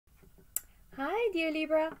Hi, dear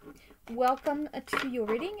Libra. Welcome to your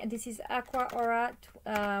reading. This is Aqua Aura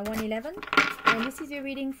 111, and this is your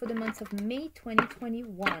reading for the month of May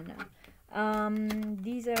 2021.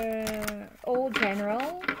 These are all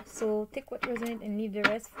general, so take what resonates and leave the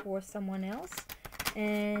rest for someone else.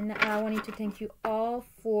 And I wanted to thank you all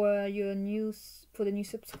for your the new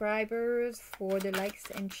subscribers, for the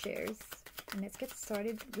likes and shares. And let's get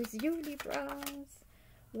started with you, Libras.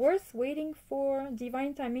 Worth waiting for.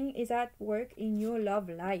 Divine timing is at work in your love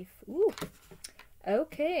life. Ooh.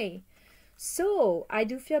 Okay. So, I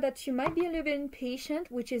do feel that you might be a little bit impatient,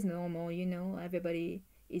 which is normal, you know. Everybody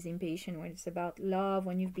is impatient when it's about love,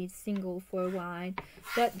 when you've been single for a while.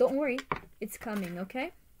 But don't worry, it's coming,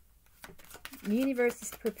 okay? The universe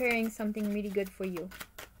is preparing something really good for you.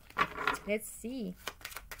 Let's see.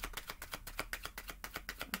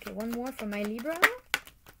 Okay, one more for my Libra.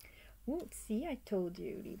 Ooh, see, I told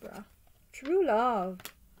you, Libra. True love.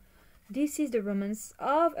 This is the romance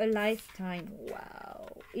of a lifetime. Wow.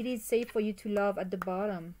 It is safe for you to love at the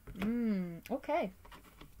bottom. Okay.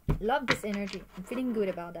 Love this energy. I'm feeling good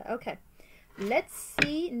about that. Okay. Let's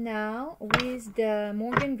see now with the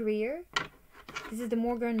Morgan Greer. This is the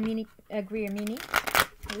Morgan Greer Mini.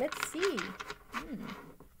 Let's see.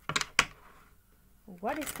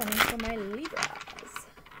 What is coming for my Libras?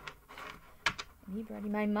 Libra.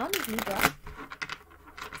 My mom is Libra.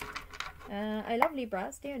 I love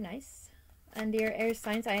Libras. They're nice. And they're air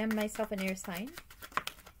signs. I am myself an air sign.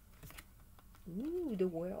 Ooh, the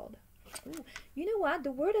world. Ooh. You know what?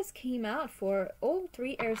 The word has came out for all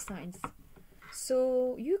three air signs.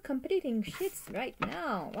 So you're completing shits right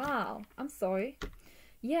now. Wow. I'm sorry.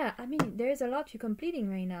 Yeah, I mean, there's a lot you're completing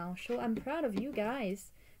right now. So I'm proud of you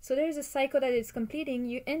guys. So there's a cycle that is completing.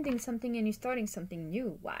 You're ending something and you're starting something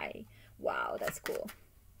new. Why? Wow, that's cool.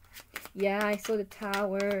 Yeah, I saw the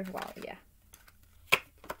tower. Wow, yeah.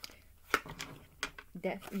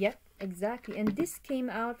 Yep, exactly. And this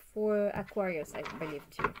came out for Aquarius, I believe,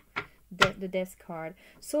 too. The death card.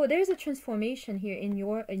 So there's a transformation here in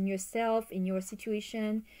yourself, in your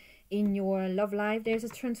situation, in your love life. There's a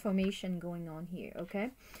transformation going on here,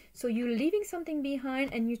 okay? So you're leaving something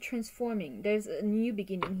behind and you're transforming. There's a new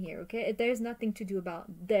beginning here, okay? There's nothing to do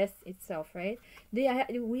about death itself, right? We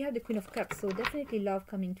have the Queen of Cups, so definitely love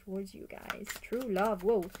coming towards you guys. True love.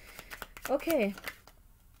 Whoa. Okay.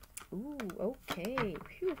 Ooh, okay.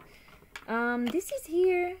 Phew. This is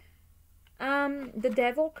here. The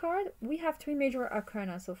Devil card. We have 3 major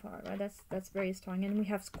arcana so far, right? That's very strong. And we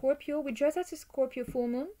have Scorpio. We just had a Scorpio full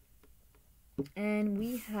moon. And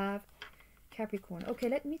we have Capricorn. Okay,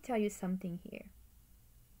 let me tell you something here.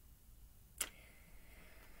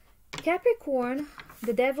 Capricorn,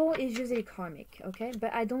 the devil is usually karmic, okay?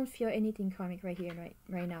 But I don't feel anything karmic right here,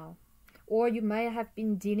 right now. Or you might have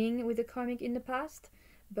been dealing with the karmic in the past.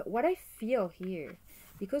 But what I feel here,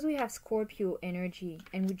 because we have Scorpio energy,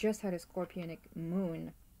 and we just had a Scorpionic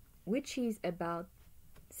moon, which is about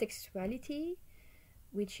sexuality,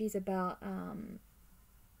 which is about...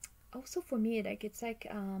 also for me, like it's like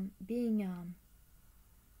being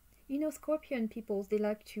you know, Scorpion people, they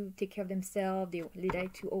like to take care of themselves, they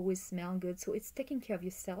like to always smell good, so it's taking care of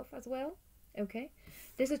yourself as well, okay?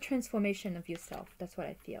 There's a transformation of yourself, that's what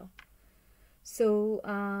I feel. So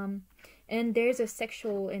and there's a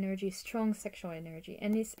sexual energy, strong sexual energy,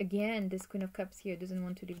 and this again, this Queen of Cups here doesn't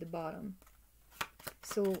want to leave the bottom.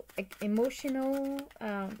 So emotional,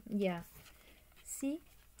 yeah, see,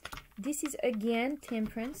 this is again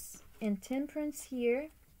Temperance, and Temperance here.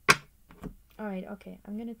 All right, okay,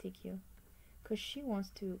 I'm gonna take you because she wants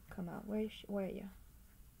to come out. Where is she? Where are you?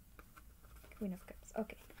 Queen of Cups.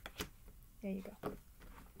 Okay, there you go.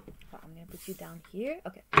 Well, I'm gonna put you down here.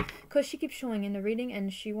 Okay, because she keeps showing in the reading,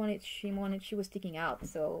 and she was sticking out,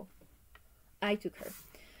 so I took her.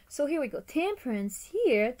 So here we go. Temperance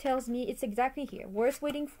here tells me it's exactly here. Worth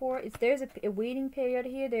waiting for. There's a waiting period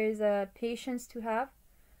here. There's a patience to have.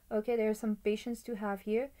 Okay, there's some patience to have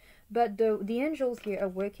here, but the angels here are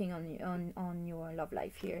working on your love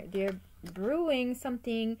life here. They're brewing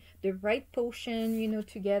something, the right potion, you know,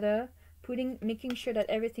 together, making sure that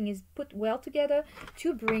everything is put well together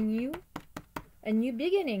to bring you a new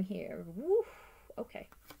beginning here. Woo! Okay,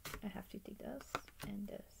 I have to take this and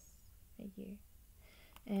this right here,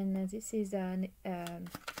 and this is an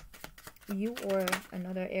you or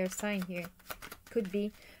another air sign here. Could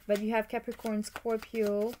be, but you have Capricorn,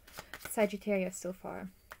 Scorpio, Sagittarius so far.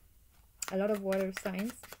 A lot of water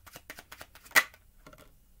signs.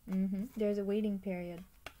 There's a waiting period,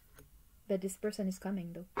 but this person is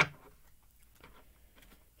coming though.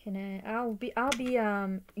 I'll be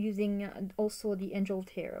using also the Angel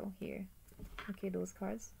Tarot here. Okay, those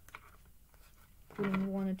cards.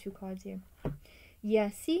 pulling 1 or 2 cards here. Yeah,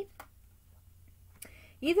 see?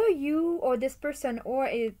 Either you or this person or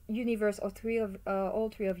a universe or all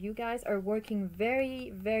three of you guys are working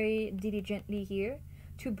very, very diligently here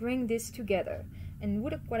to bring this together. And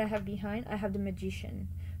look what I have behind. I have the Magician.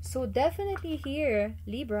 So definitely here,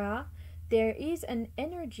 Libra, there is an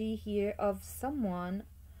energy here of someone,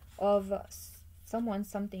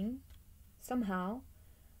 something, somehow,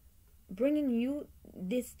 bringing you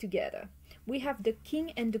this together. We have the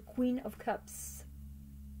King and the Queen of Cups.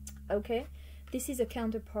 Okay? This is a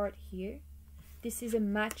counterpart here. This is a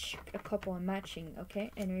match, a couple, matching, okay,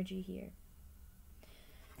 energy here.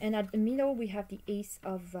 And at the middle, we have the Ace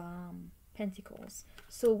of Pentacles.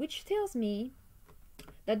 So, which tells me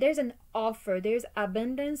that there's an offer, there's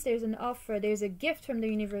abundance, there's an offer, there's a gift from the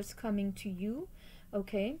universe coming to you,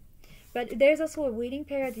 okay? But there's also a waiting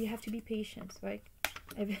period. You have to be patient, right?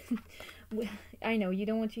 I know you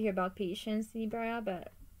don't want to hear about patience, Libra,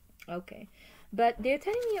 but okay. But they're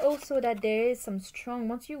telling me also that there is some strong,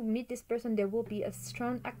 once you meet this person, there will be a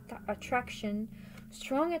strong attraction,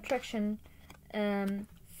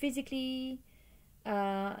 physically,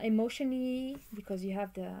 emotionally, because you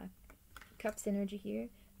have the Cups energy here.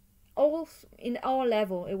 All in all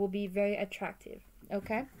level, it will be very attractive.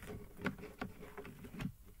 Okay.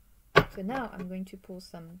 So now I'm going to pull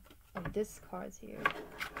some of these cards here.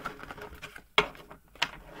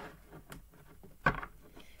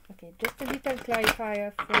 Okay, just a little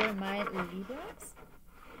clarifier for my Libras.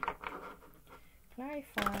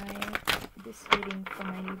 Clarify this reading for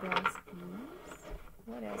my Libras, please.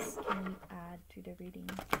 What else can we add to the reading?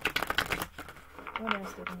 What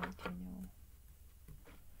else do we need to know?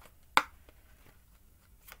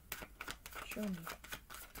 Show me.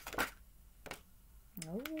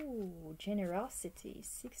 Oh, generosity.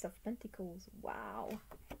 6 of Pentacles. Wow.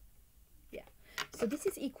 Yeah. So this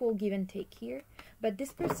is equal give and take here. But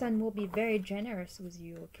this person will be very generous with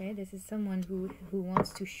you, okay? This is someone who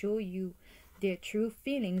wants to show you their true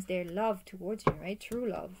feelings, their love towards you, right? True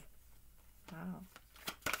love. Wow.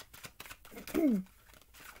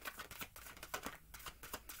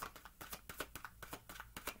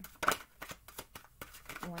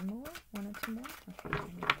 One more? 1 or 2 more? Okay,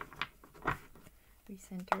 let me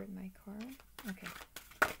recenter my card. Okay.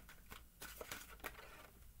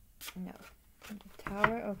 No.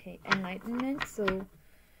 Tower, okay. Enlightenment, so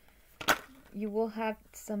you will have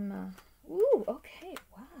some ooh, okay,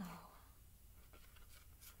 wow.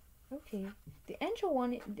 Okay. The angel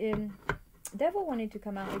wanted, the devil wanted to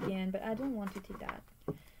come out again, but I don't want to take that.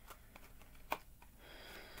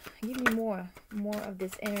 Give me more of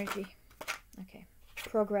this energy. Okay.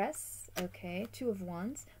 Progress, okay. 2 of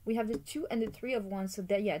Wands. We have the 2 and the 3 of Wands, so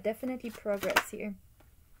that, yeah, definitely progress here.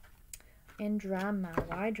 And drama.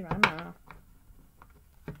 Why drama?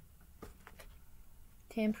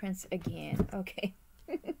 Temperance again. Okay.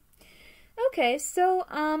 Okay, so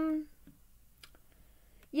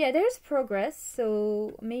yeah, there's progress.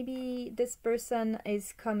 So maybe this person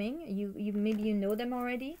is coming. You maybe you know them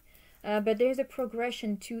already. But there's a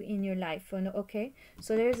progression too in your life. Okay,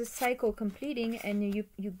 so there's a cycle completing, and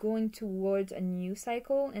you're going towards a new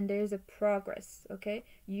cycle, and there's a progress. Okay,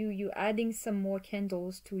 you adding some more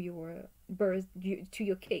candles to your to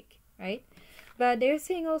your cake, right? But they're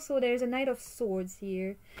saying also there's a Knight of Swords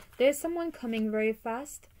here. There's someone coming very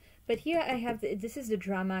fast. But here I have this is the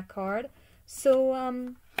drama card. So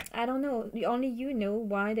I don't know. Only you know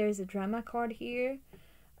why there's a drama card here.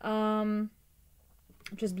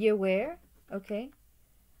 Just be aware, okay?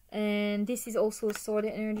 And this is also sword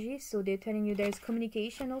energy, so they're telling you there's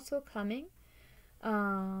communication also coming.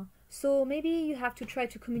 So maybe you have to try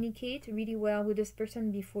to communicate really well with this person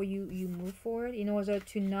before you move forward, in order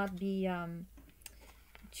to not be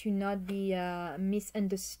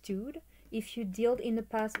misunderstood. If you dealt in the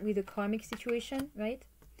past with a karmic situation, right?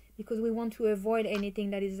 Because we want to avoid anything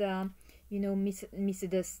that is you know,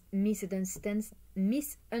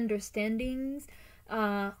 misunderstandings.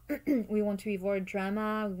 We want to avoid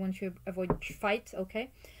drama, we want to avoid fight,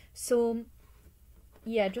 okay? So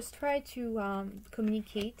yeah, just try to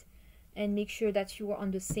communicate and make sure that you are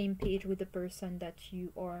on the same page with the person that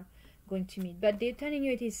you are going to meet. But they're telling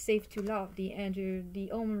you it is safe to love. The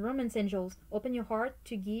romance angels, open your heart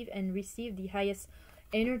to give and receive the highest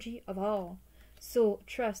energy of all. So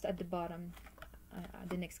trust at the bottom,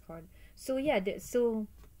 the next card. So yeah, so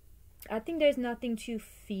I think there's nothing to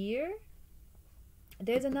fear.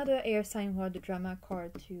 There's another air sign who had the drama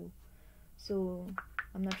card too, so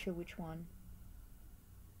I'm not sure which one.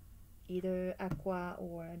 Either Aqua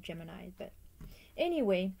or Gemini, but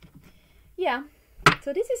anyway, yeah.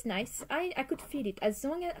 So this is nice. I could feel it as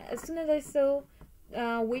soon as I saw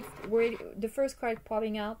wait, the first card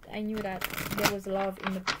popping out, I knew that there was love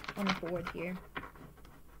in the on the board here,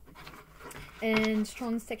 and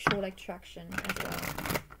strong sexual attraction as well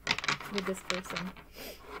with this person.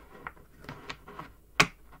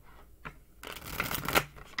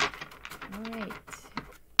 All right,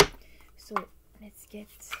 so let's get.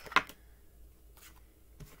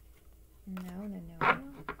 No,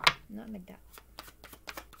 not like that.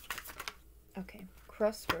 Okay,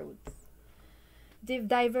 crossroads.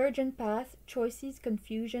 Divergent path, choices,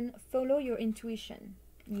 confusion. Follow your intuition.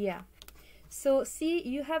 Yeah. So see,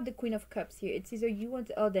 you have the Queen of Cups here. It's either you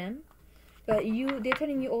or them, but they're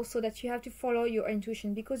telling you also that you have to follow your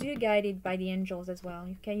intuition because you're guided by the angels as well.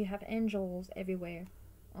 Okay, you have angels everywhere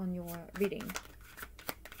on your reading.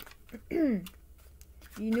 You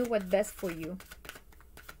know what's best for you.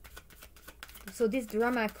 So this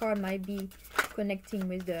drama card might be connecting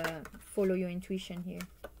with the follow your intuition here.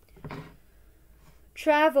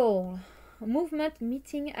 Travel, movement,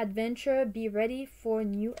 meeting, adventure. Be ready for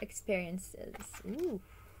new experiences. Ooh,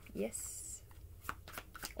 yes.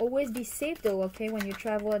 Always be safe though, okay, when you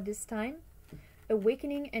travel at this time.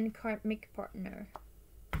 Awakening and karmic partner.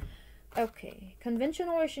 Okay,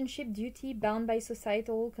 conventional relationship, duty, bound by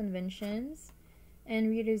societal conventions. And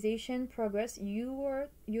realization, progress. Your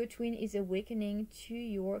twin is awakening to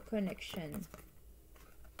your connection.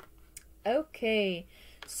 Okay,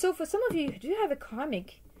 so for some of you do have a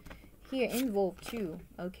karmic here involved too.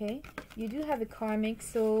 Okay, you do have a karmic.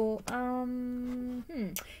 So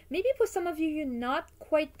maybe for some of you, you're not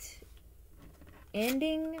quite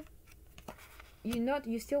ending.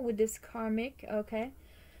 You're still with this karmic. Okay,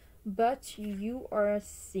 but you are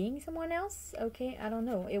seeing someone else. Okay, I don't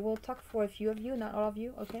know, it will talk for a few of you, not all of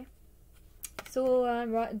you. Okay,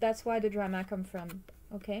 so that's why the drama come from.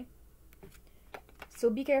 Okay,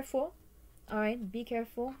 so be careful. All right, be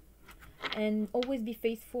careful and always be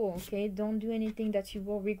faithful. Okay, don't do anything that you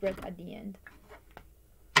will regret at the end,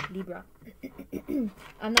 Libra.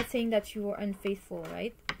 I'm not saying that you are unfaithful,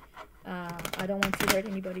 right? I don't want to hurt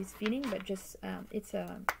anybody's feeling, but just it's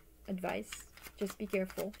advice. Just be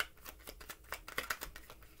careful.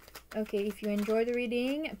 Okay, if you enjoyed the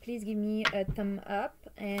reading, please give me a thumb up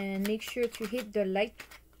and make sure to hit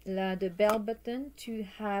the bell button to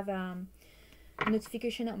have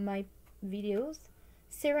notification of my videos.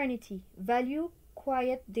 Serenity, value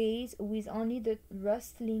quiet days with only the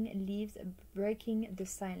rustling leaves breaking the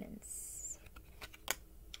silence.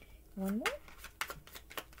 One more.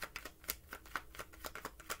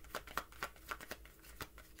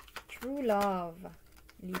 True love,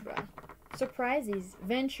 Libra. Surprises,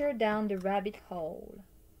 venture down the rabbit hole.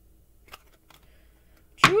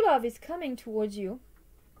 True love is coming towards you.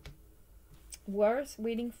 Worth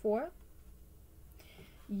waiting for.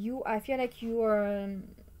 I feel like you are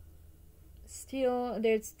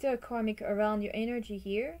there's still a karmic around your energy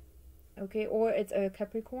here. Okay, or it's a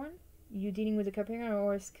Capricorn. You're dealing with a Capricorn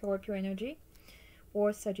or a Scorpio energy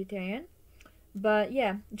or Sagittarian. But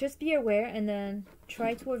yeah, just be aware and then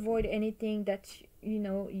try to avoid anything that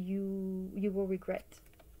you will regret.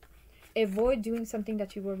 Avoid doing something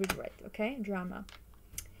that you will regret. Okay, drama.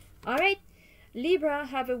 All right, Libra,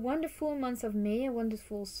 have a wonderful month of May, a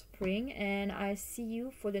wonderful spring, and I see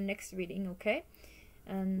you for the next reading. Okay,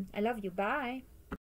 I love you. Bye.